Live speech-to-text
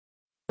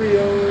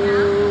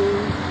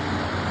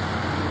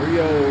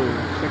Brio.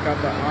 Check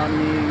out the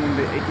awning,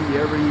 the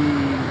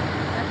Ikeyeri.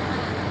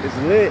 It's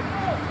lit.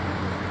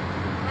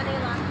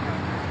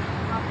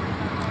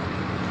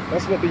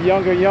 That's what the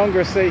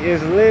younger say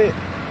is lit.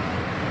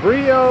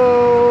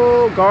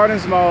 Brio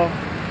Gardens Mall.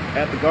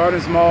 At the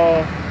Gardens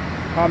Mall,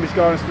 Palm Beach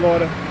Gardens,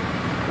 Florida.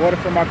 Order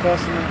for my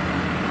customer.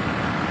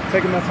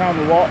 Taking my time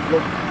to walk.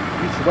 Look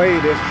each way.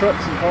 There's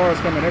trucks and cars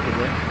coming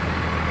everywhere.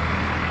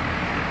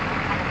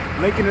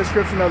 Link in the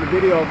description of the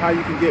video of how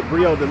you can get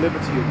Brio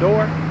delivered to your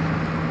door.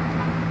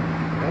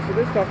 That's what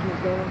this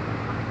customer's doing.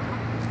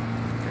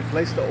 They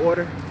place the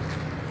order.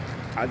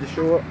 I just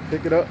show up,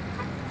 pick it up,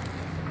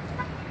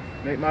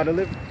 make my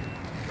delivery.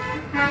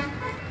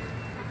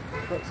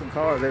 Trucks and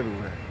cars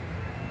everywhere.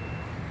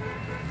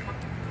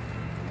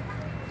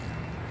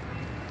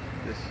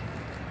 Just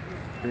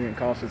being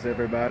cautious,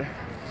 everybody.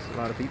 It's a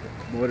lot of people,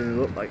 more than it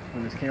looked like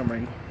from this camera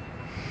angle.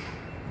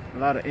 A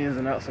lot of ins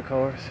and outs of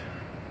cars.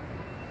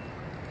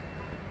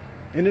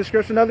 In the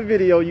description of the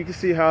video, you can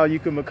see how you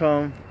can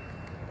become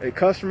a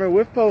customer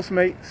with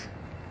Postmates.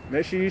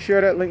 Make sure you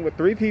share that link with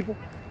 3 people,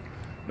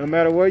 no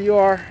matter where you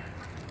are.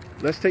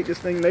 Let's take this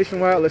thing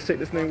nationwide. Let's take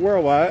this thing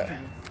worldwide.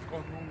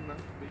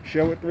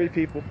 Share with 3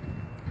 people.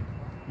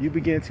 You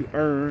begin to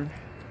earn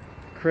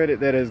credit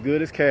that is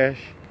good as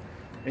cash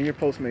in your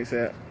Postmates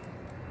app.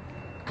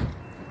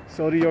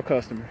 So do your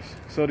customers.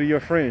 So do your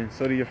friends.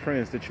 So do your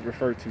friends that you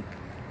refer to.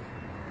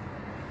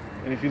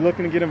 And if you're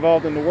looking to get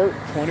involved in the work,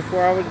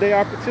 24-hour day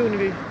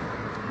opportunity.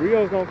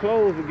 Brio's gonna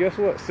close, but guess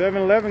what?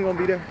 7-Eleven gonna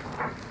be there.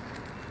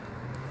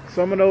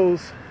 Some of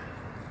those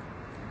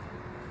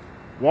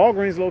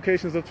Walgreens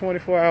locations are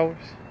 24 hours.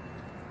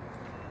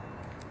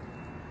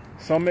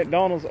 Some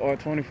McDonald's are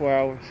 24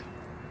 hours.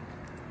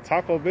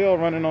 Taco Bell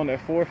running on that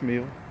 4th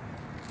meal.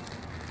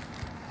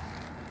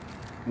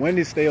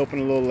 Wendy's stay open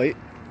a little late.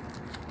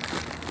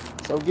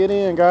 So get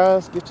in,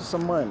 guys. Get you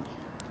some money.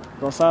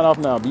 Gonna sign off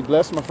now. Be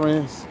blessed, my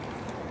friends.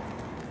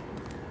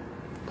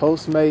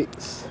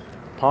 Postmates,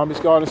 Palm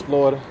Beach Gardens,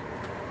 Florida.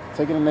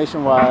 Taking it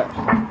nationwide.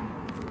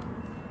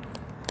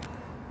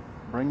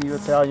 Bring you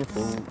Italian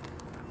food.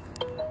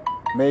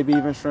 Maybe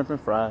even shrimp and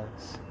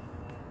fries.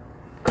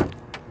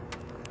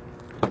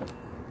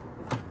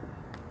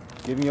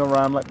 Giving you a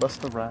rhyme like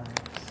Busta Rhymes.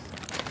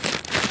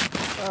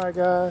 Alright,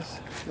 guys.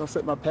 Gonna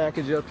set my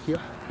package up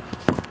here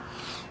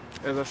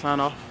as I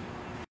sign off.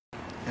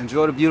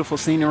 Enjoy the beautiful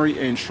scenery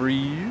and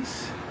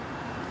trees.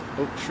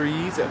 Oak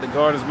trees at the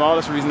Gardens Mall.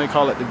 That's the reason they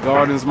call it the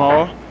Gardens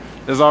Mall.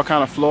 There's all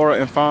kind of flora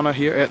and fauna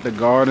here at the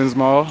Gardens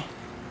Mall.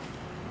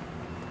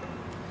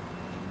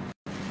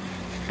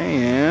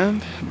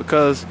 And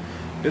because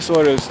this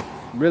order is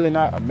really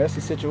not a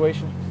messy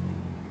situation,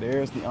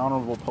 there's the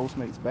honorable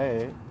Postmates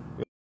bag.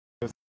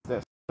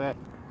 That sack.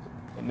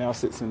 It now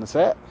sits in the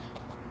sack.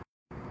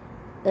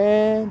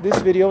 And this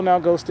video now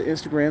goes to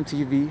Instagram,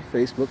 TV,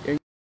 Facebook, and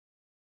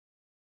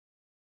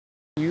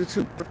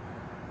YouTube.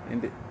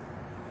 End it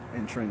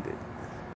and trend it.